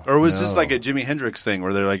 No. Or was this like a Jimi Hendrix thing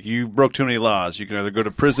where they're like, you broke too many laws. You can either go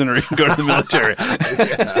to prison or you can go to the military.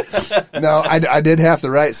 No, I did have to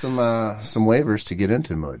write some waivers to get into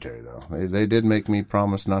the military, though. They did make me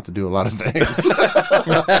promise not to do a lot of things.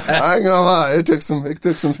 I ain't gonna lie, it took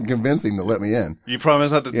some convincing to let me in. You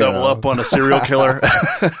promise not to double up on a serial killer.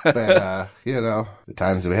 But the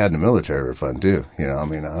times that we had in the military were fun too.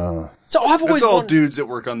 So I've always It's all wondered. dudes that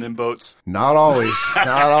work on them boats. Not always.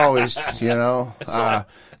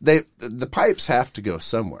 The pipes have to go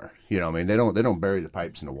somewhere. They don't bury the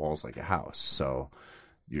pipes in the walls like a house. So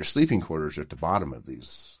your sleeping quarters are at the bottom of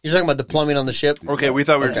these. You're talking about the plumbing on the ship. Okay, we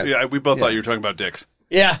thought we both thought you were talking about dicks.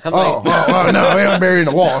 Yeah. I'm Oh, like, no, we don't bury in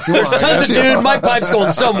the wall. If you want. tons of dude. My pipe's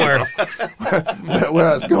going somewhere. Where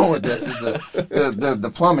I was going with this is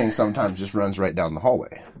the plumbing sometimes just runs right down the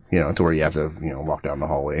hallway. To where you have to, walk down the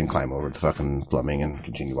hallway and climb over the fucking plumbing and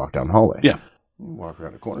continue to walk down the hallway. Yeah. You walk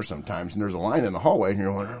around the corner sometimes and there's a line in the hallway and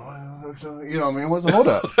you're wondering, what's the hold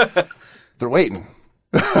up? They're waiting.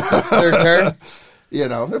 Their turn.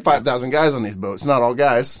 There are 5,000 guys on these boats. Not all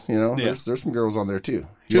guys, There's some girls on there too.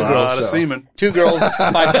 A lot of semen. 2 girls,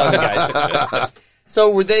 5,000 guys. So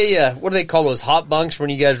were they? What do they call those hot bunks when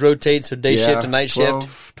you guys rotate? So day shift and night 12,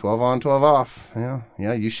 shift. 12 on, 12 off. Yeah.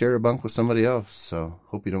 You share a bunk with somebody else. So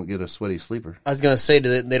hope you don't get a sweaty sleeper. I was gonna say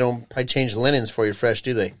they don't probably change the linens for you fresh,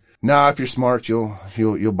 do they? No, if you're smart, you'll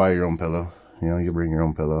buy your own pillow. You'll bring your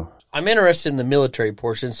own pillow. I'm interested in the military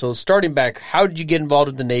portion. So starting back, how did you get involved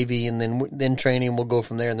with the Navy, and then training? We'll go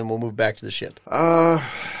from there, and then we'll move back to the ship. The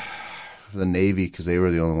Navy, because they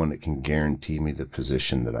were the only one that can guarantee me the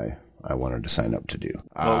position that I wanted to sign up to do.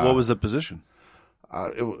 What was the position?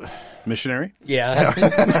 Missionary? Yeah,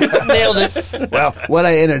 nailed it. Well, what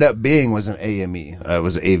I ended up being was an AME. I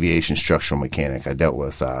was an aviation structural mechanic. I dealt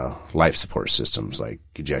with life support systems like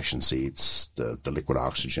ejection seats, the liquid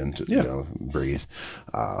oxygen to breathe,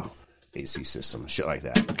 AC systems, shit like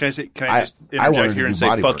that. Can I just I wanted interject to here and do say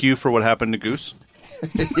body fuck work. you for what happened to Goose?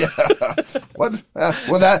 Yeah. What?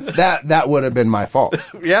 Well, that would have been my fault.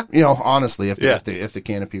 Yeah. Honestly, if the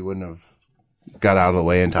canopy wouldn't have got out of the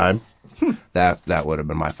way in time, that would have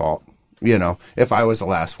been my fault. You know, if I was the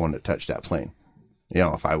last one to touch that plane, you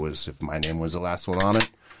know, if my name was the last one on it,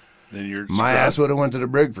 then my ass would have went to the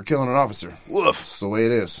brig for killing an officer. Woof. That's the way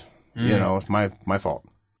it is. You know, it's my fault.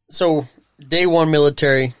 So, day one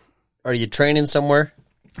military, are you training somewhere?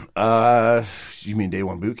 You mean day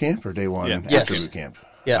one boot camp or day one after boot camp?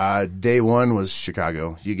 Yeah. Day one was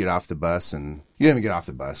Chicago. You get off the bus and you didn't even get off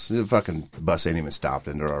the bus. The fucking bus ain't even stopped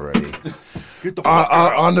and they're already Get the fuck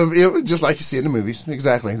out. just like you see in the movies.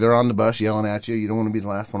 Exactly. They're on the bus yelling at you. You don't want to be the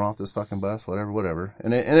last one off this fucking bus, whatever.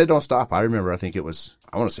 And it don't stop. I remember, I want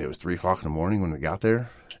to say it was 3:00 in the morning when we got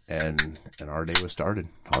there and our day was started.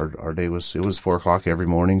 Our day was 4:00 every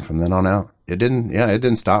morning from then on out. It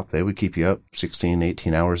didn't stop. They would keep you up 16,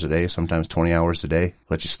 18 hours a day, sometimes 20 hours a day,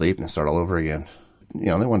 let you sleep and start all over again. You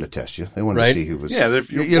know, they wanted to test you. They wanted to see who was. Yeah,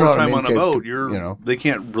 if you're full time on a boat, they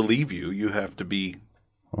can't relieve you. You have to be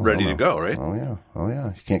ready to go, right? Oh yeah.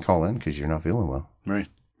 You can't call in because you're not feeling well. Right.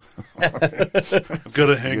 I've got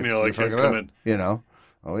a hangnail. I can't come in. You know.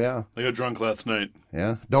 Oh yeah. I got drunk last night.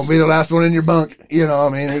 Yeah. Don't be the last one in your bunk. You know, I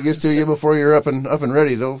mean, it gets to you before you're up and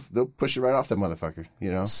ready. They'll push you right off that motherfucker.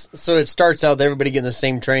 You know. So it starts out with everybody getting the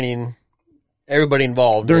same training. Everybody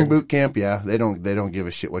involved during boot camp, yeah, they don't give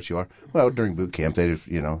a shit what you are. Well, during boot camp,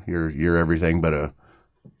 you're everything but a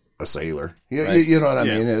sailor. You know what I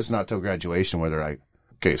mean? It's not till graduation where they're like,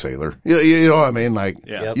 okay, sailor. You know what I mean? Like,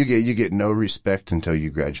 you get no respect until you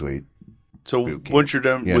graduate. So once you're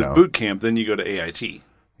done with boot camp, then you go to AIT.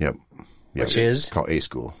 Yep. Which is called A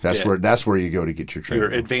school. That's where you go to get your training.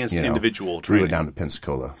 Your advanced individual training. We went down to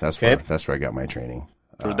Pensacola. That's where I got my training.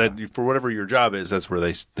 For whatever your job is, that's where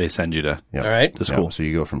they send you to. All right, to school. So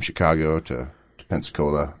you go from Chicago to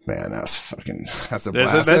Pensacola. Man, that's a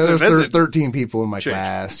blast. There's 13 people in my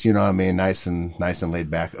class. You know what I mean? Nice and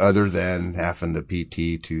laid back. Other than having to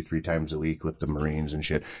PT 2-3 times a week with the Marines and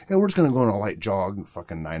shit. And we're just gonna go on a light jog.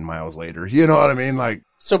 Fucking 9 miles later. You know what I mean? Like.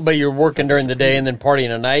 So, but you're working during the day and then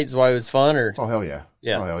partying at night is why it was fun, or? Oh hell yeah.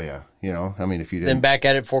 Yeah. Oh hell yeah. You know, I mean, if you didn't. Then back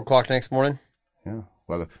at it 4:00 next morning. Yeah.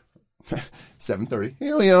 Well. 7:30.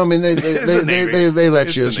 You know, I mean, they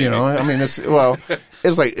let you, you know, I mean, it's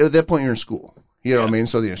like at that point you're in school, you know what I mean?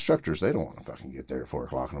 So the instructors, they don't want to fucking get there at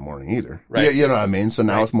 4:00 in the morning either. Right. You know what I mean? So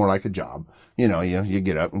now it's more like a job. You know, you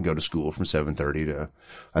get up and go to school from 7:30 to,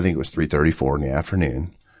 I think it was 3:34 in the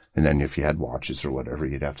afternoon. And then if you had watches or whatever,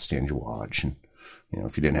 you'd have to stand your watch. And, you know,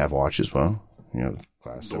 if you didn't have watches, well, you know,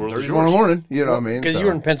 class 7:30 in the morning, you know what I mean? Because you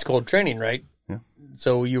were in Pensacola training, right? Yeah.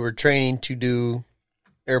 So you were training to do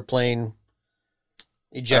airplane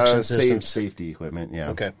ejection systems. Safety equipment,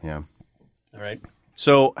 yeah. Okay. Yeah. All right.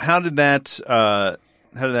 So how did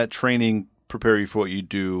that training prepare you for what you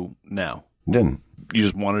do now? Didn't. You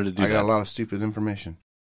just wanted to do that? I got a lot of stupid information.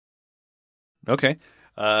 Okay.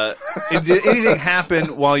 Did anything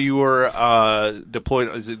happen while you were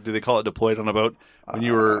deployed? Do they call it deployed on a boat? When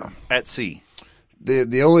you were at sea?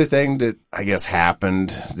 The only thing that I guess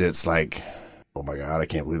happened that's like, oh my God, I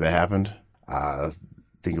can't believe that happened. I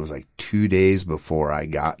think it was like 2 days before I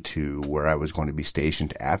got to where I was going to be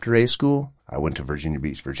stationed after A school. I went to Virginia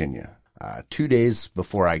Beach, Virginia. 2 days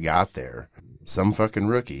before I got there, some fucking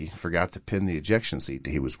rookie forgot to pin the ejection seat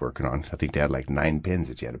that he was working on. I think they had like 9 pins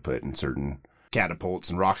that you had to put in certain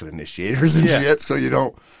catapults and rocket initiators and shit, so you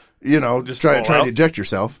don't, you know, just try to eject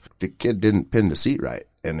yourself. The kid didn't pin the seat right,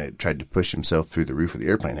 and it tried to push himself through the roof of the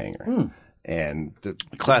airplane hangar. And the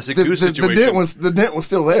classic goose situation. The dent was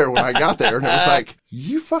still there when I got there, and it was like,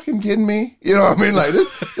 you fucking kidding me? You know what I mean? Like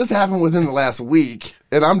this happened within the last week,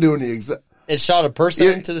 and I'm doing the exact. It shot a person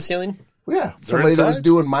into the ceiling. Yeah, somebody that was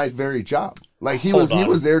doing my very job. Like he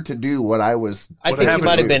was there to do what I was. I think he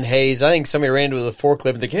might have been hazed. I think somebody ran into the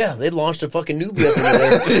forklift and think, they launched a fucking newbie up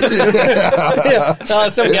into there.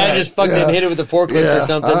 Some guy just fucking hit it with a forklift or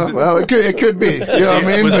something. Well, it could be. You know what I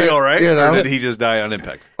mean? Was he all right? You know? Or did he just die on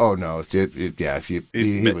impact? Oh no! He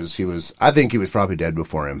was. I think he was probably dead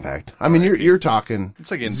before impact. I mean, you're talking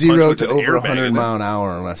it's like 0 to over 100 mile an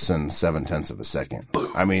hour in less than 0.7 of a second.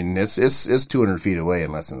 I mean, it's 200 feet away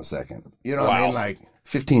in less than a second. You know what I mean? Like.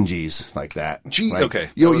 15 G's like that. Geez, like, okay.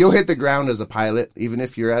 You'll hit the ground as a pilot, even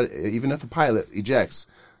if a pilot ejects,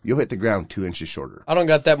 you'll hit the ground 2 inches shorter. I don't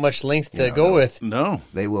got that much length to go with. No.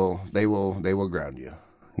 They will ground you.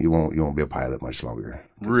 You won't be a pilot much longer.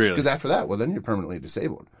 Really? Because after that, well, then you're permanently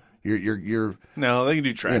disabled. You're No, they can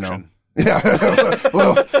do traction. You know.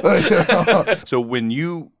 Yeah. So when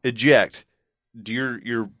you eject, do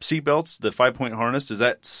your seatbelts, the 5-point harness, does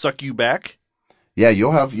that suck you back? Yeah,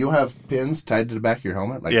 you'll have pins tied to the back of your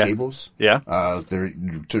helmet, like cables. Yeah. They're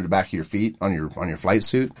to the back of your feet on your flight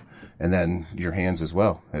suit, And then your hands as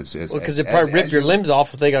well. Because it probably rip your limbs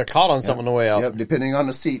off if they got caught on something on the way out. Yep, depending on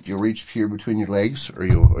the seat, you'll reach here between your legs or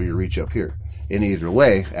you'll reach up here. In either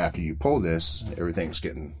way, after you pull this, everything's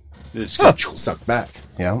getting sucked back.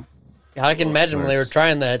 You know? I can imagine when they were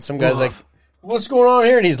trying that, some guy's like, what's going on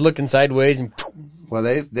here? And he's looking sideways. And well,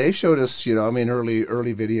 they showed us, early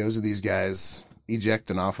videos of these guys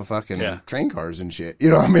ejecting off of fucking train cars and shit. You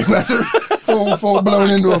know what I mean? Like they're full blown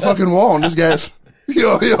into a fucking wall, and this guy's... You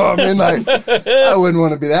know what I mean? Like, I wouldn't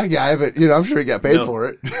want to be that guy, but, I'm sure he got paid for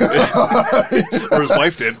it. Or his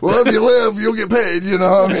wife did. Well, if you live, you'll get paid, you know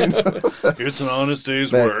what I mean? It's an honest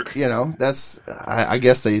day's work. That's, I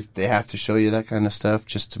guess they have to show you that kind of stuff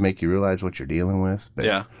just to make you realize what you're dealing with.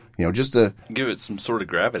 But, just to... Give it some sort of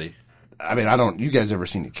gravity. I mean, you guys ever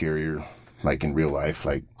seen a carrier, like, in real life?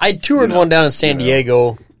 Like, I toured one down in San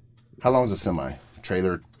Diego. How long is a semi?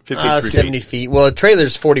 Trailer? 53 70 feet. Well, a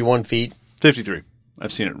trailer's 41 feet. 53.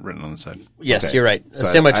 I've seen it written on the side. Yes, okay. You're right. A so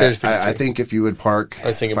semi-trailer's 53. I think if you would park,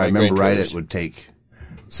 if I remember right, it would take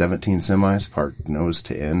 17 semis parked nose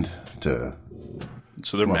to end to...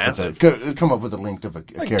 So they're massive. Come up with the length of a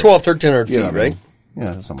carrier. 1,200, 1,300 feet, right? Mean?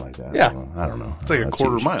 Yeah, something like that. Yeah. I don't know. It's like a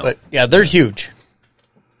quarter mile. But, yeah, they're huge.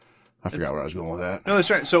 I forgot where I was going with that. No, that's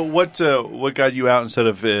right. So what got you out instead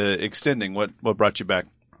of extending? What brought you back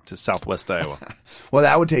to Southwest Iowa? Well,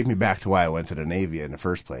 that would take me back to why I went to the Navy in the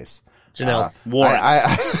first place. Janelle.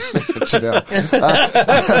 Janelle.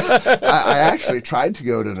 I actually tried to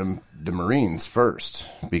go to the Marines first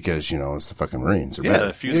because, it's the fucking Marines.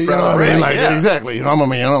 Exactly. I'm a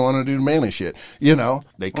man. I don't want to do the manly shit.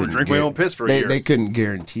 They couldn't drink my own piss for a year. They couldn't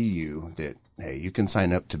guarantee you that, hey, you can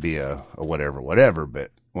sign up to be a whatever,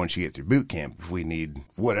 but once you get through boot camp, if we need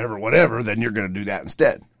whatever, then you're going to do that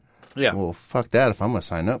instead. Yeah. Well, fuck that. If I'm going to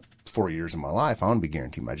sign up 4 years of my life, I want to be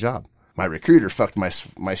guaranteed my job. My recruiter fucked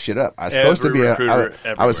my shit up. I was supposed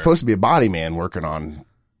to be a body man working on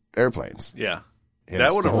airplanes. Yeah.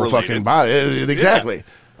 That would have whole fucking body. Exactly.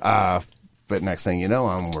 Yeah. But next thing you know,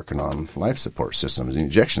 I'm working on life support systems and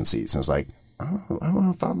ejection seats. And it's like,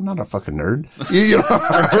 I'm not a fucking nerd.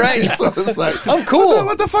 Right. So it's like, I'm cool.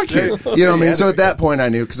 What the fuck here? You know what I mean? So at that point I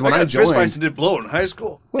knew, because when I joined. Fist fights and did blow in high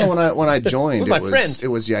school. Well, when I joined, it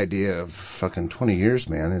was the idea of fucking 20 years,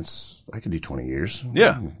 man. I could do 20 years.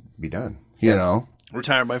 Yeah. Be done.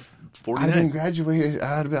 Retired by 49. I'd have been graduated.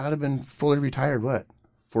 I'd have been fully retired.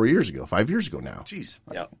 4 years ago, 5 years ago now. Jeez.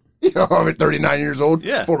 Yeah. I'm 39 years old.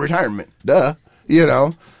 Yeah. Full retirement. Duh.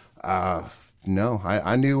 No,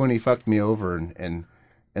 I knew when he fucked me over, and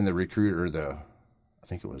the recruiter, I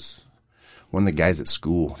think it was one of the guys at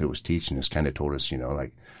school that was teaching us, kind of told us,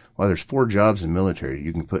 there's 4 jobs in the military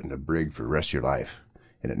you can put in a brig for the rest of your life,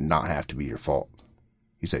 and it not have to be your fault.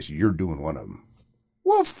 He says, you're doing one of them.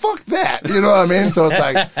 Well, fuck that. You know what I mean? So it's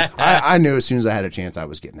like, I knew as soon as I had a chance, I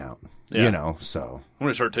was getting out. Yeah. So. I'm going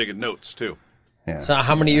to start taking notes, too. Yeah. So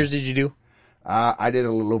how many years did you do? I did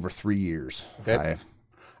a little over 3 years. Okay.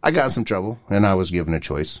 I got in some trouble, and I was given a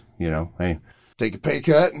choice. Hey, take a pay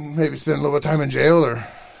cut and maybe spend a little bit of time in jail, or,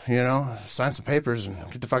 sign some papers and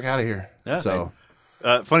get the fuck out of here. Yeah. So.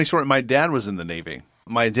 Funny story. My dad was in the Navy.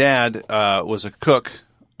 My dad was a cook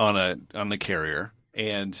on the carrier,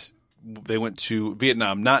 and they went to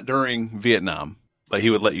Vietnam, not during Vietnam, but he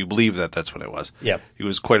would let you believe that that's when it was. Yeah. He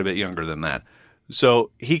was quite a bit younger than that. So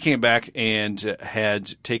he came back and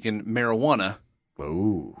had taken marijuana.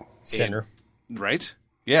 Oh. Center. Right?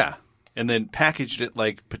 Yeah. And then packaged it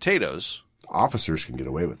like potatoes. Officers can get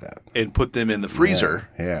away with that. And put them in the freezer.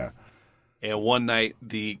 Yeah. And one night,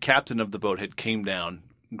 the captain of the boat had came down,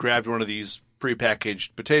 grabbed one of these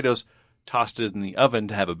prepackaged potatoes, tossed it in the oven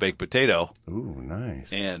to have a baked potato. Ooh,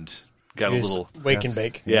 nice. And got a little wake and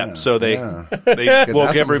bake. Yeah. So they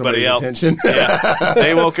woke everybody up. Yeah.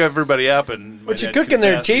 They woke everybody up, and what you cooking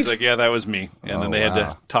there, Chief? He's like, yeah, that was me. And then they had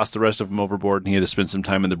to toss the rest of them overboard, and he had to spend some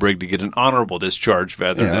time in the brig to get an honorable discharge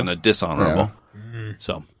rather than a dishonorable. Yeah.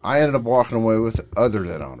 So I ended up walking away with other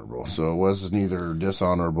than honorable, so it was neither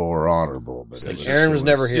dishonorable or honorable. But Aaron was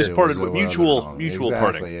never here. Just parted with mutual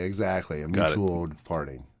parting. Exactly, a mutual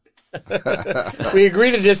parting. We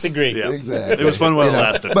agree to disagree. Yeah. Exactly. It was fun while it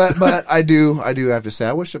lasted. But I do have to say,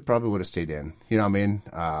 I wish I probably would have stayed in. You know what I mean?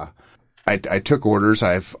 I took orders.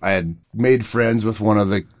 I had made friends with one of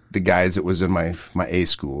the guys that was in my A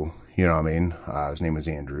school. You know what I mean? His name was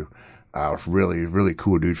Andrew. Really, really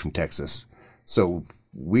cool dude from Texas. So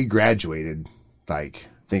we graduated I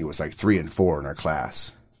think it was 3 and 4 in our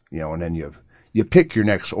class. And then you pick your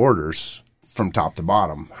next orders from top to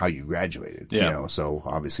bottom, how you graduated, so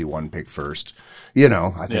obviously one picked first,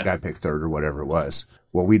 I think I picked third or whatever it was.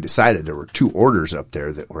 Well, we decided there were 2 orders up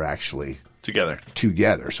there that were actually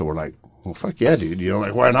together. So we're like, well, fuck yeah, dude. You know,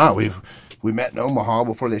 like, why not? We met in Omaha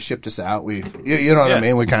before they shipped us out. You know what I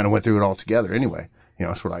mean? We kind of went through it all together anyway. You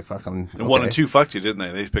know, so we're like, fucking. And 1 and 2 fucked you, didn't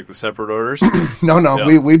they? They picked the separate orders. No.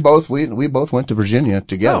 We both went to Virginia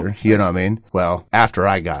together. You know what I mean? Well, after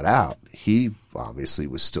I got out, he obviously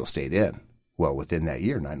was still stayed in. Well, within that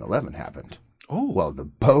year, 9/11 happened. Oh. Well, the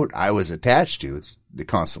boat I was attached to, it's the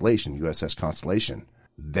Constellation, USS Constellation.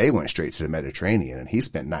 They went straight to the Mediterranean, and he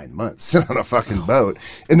spent 9 months on a fucking boat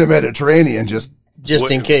in the Mediterranean, just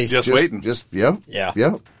in case. Just waiting. Yep.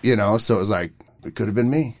 Yeah. You know, so it was like, it could have been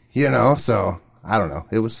me, you know, so I don't know.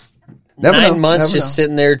 It was never 9 know, months never just know.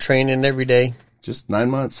 sitting there training every day. Just 9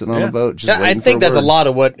 months sitting on a boat. Just I waiting think for that's a word. lot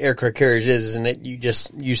of what aircraft carriers is, isn't it?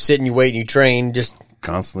 You sit and you wait and you train. Just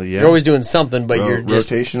Constantly, yeah. you're always doing something, but you're just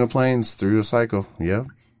rotation of planes through a cycle. Yep.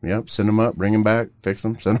 Send them up, bring them back, fix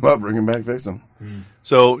them. Send them up, bring them back, fix them.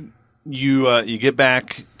 So you get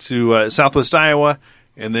back to Southwest Iowa,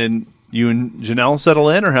 and then you and Janelle settle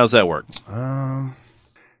in, or how's that work?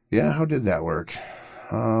 Yeah, how did that work?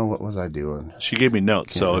 What was I doing? She gave me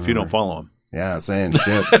notes, so if you don't follow them. Yeah, saying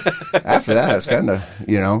shit. After that, it's kind of,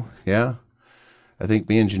 yeah. I think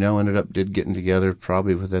me and Janelle did getting together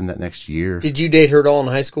probably within that next year. Did you date her at all in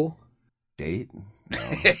high school? Date? No.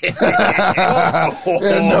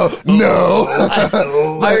 No.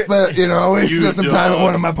 but, we spent some time at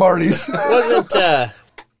one of my parties. Wasn't,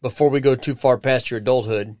 before we go too far past your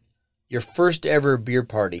adulthood, your first ever beer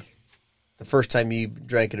party? The first time you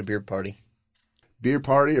drank at a beer party? Beer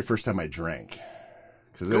party or first time I drank?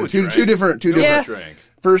 Because there Go were with two drank. different. Yeah. Drank.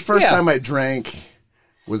 First Yeah. time I drank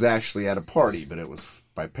was actually at a party, but it was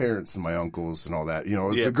my parents and my uncles and all that. It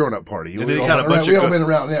was a grown-up party. And we then you all caught a went bunch around, of we all been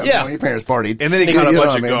around. Yeah. Your parents partied. And then he got a You know bunch what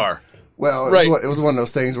of I mean? gar. Well, Right. it was one of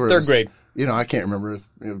those things where Third grade. I can't remember. It was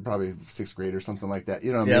probably 6th grade or something like that.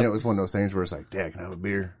 You know what I Yep. mean? It was one of those things where it's like, Dad, can I have a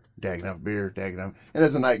beer? Dad, can I have a beer? Dad, can I have... And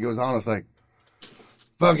as the night goes on, it's like,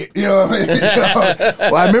 fuck it. You know what I mean?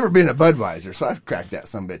 Well, I remember being a Budweiser, so I cracked that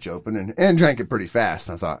sumbitch open and drank it pretty fast.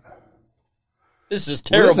 I thought, This is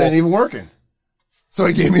well, terrible. this ain't even working. So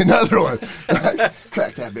he gave me another one. I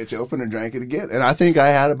cracked that bitch open and drank it again. And I think I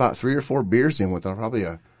had about 3 or 4 beers in with probably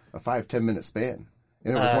a 5-10 minute span.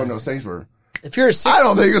 And it was one of those things where If you're a six, I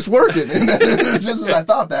don't think it's working. And then just as I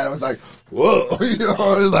thought that, I was like, whoa. It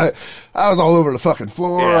was like, I was all over the fucking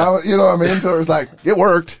floor. Yeah. You know what I mean? So it was like, it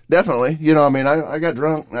worked. Definitely. You know what I mean? I got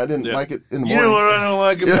drunk. I didn't Yeah. like it in the You morning. know what I don't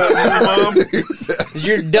like about you, Mom? because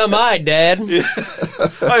you're dumb-eyed, Dad.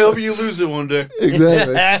 I hope you lose it one day.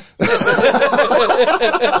 Exactly.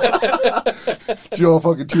 Joe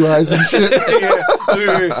fucking 2 eyes and shit. Yeah.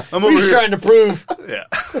 I'm What are over you here. trying to prove? Yeah.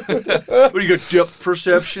 What do you got, depth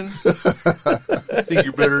perception? Think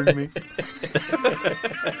you're better than me?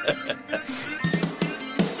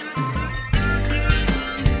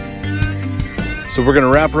 So we're going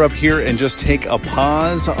to wrap her up here and just take a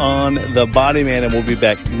pause on the Body Man, and we'll be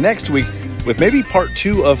back next week with maybe part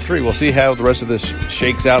 2 of 3. We'll see how the rest of this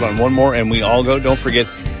shakes out on one more, and we all go. Don't forget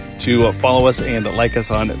to follow us and like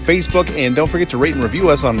us on Facebook, and don't forget to rate and review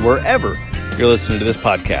us on wherever you're listening to this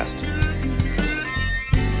podcast.